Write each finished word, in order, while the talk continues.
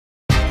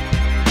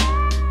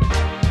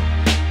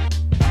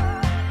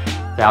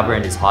Our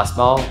brand is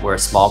Hismile. We're a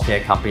smile care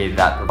company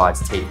that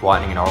provides teeth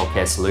whitening and oral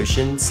care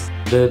solutions.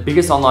 The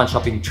biggest online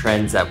shopping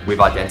trends that we've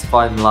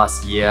identified in the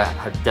last year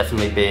have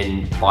definitely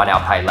been buy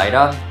now, pay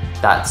later.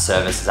 That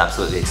service has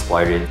absolutely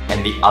exploded.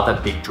 And the other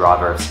big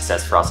driver of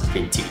success for us has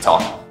been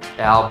TikTok.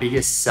 Our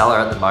biggest seller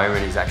at the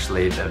moment is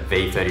actually the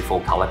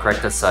V34 color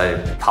corrector. So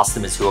the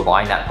customers who are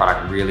buying that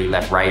product really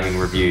left raving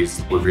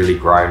reviews. We've really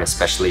grown,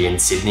 especially in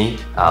Sydney.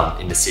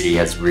 In the city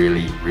has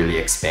really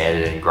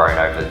expanded and grown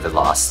over the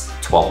last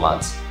 12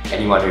 months.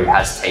 Anyone who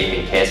has teeth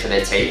and cares for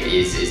their teeth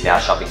is now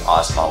shopping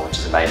Hismile, which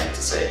is amazing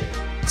to see.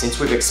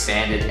 Since we've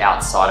expanded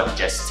outside of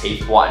just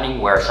teeth whitening,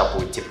 where a shopper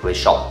would typically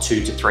shop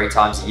 2 to 3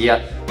 times a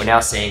year, we're now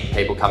seeing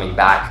people coming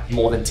back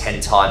more than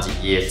 10 times a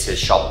year to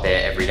shop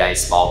their everyday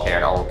smile care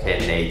and oral care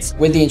needs.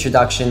 With the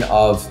introduction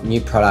of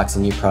new products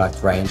and new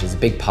product ranges, a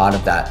big part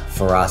of that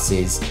for us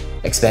is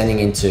expanding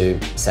into,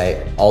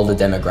 say, older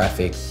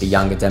demographic, the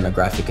younger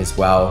demographic as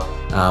well.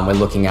 We're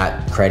looking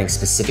at creating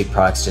specific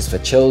products just for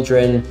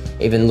children,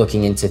 even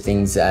looking into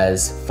things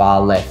as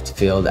far left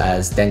field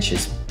as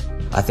dentures.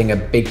 I think a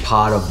big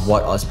part of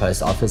what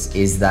Ozpost offers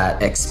is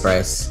that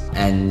express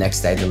and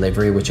next day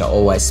delivery, which are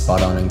always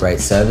spot on and great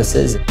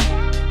services.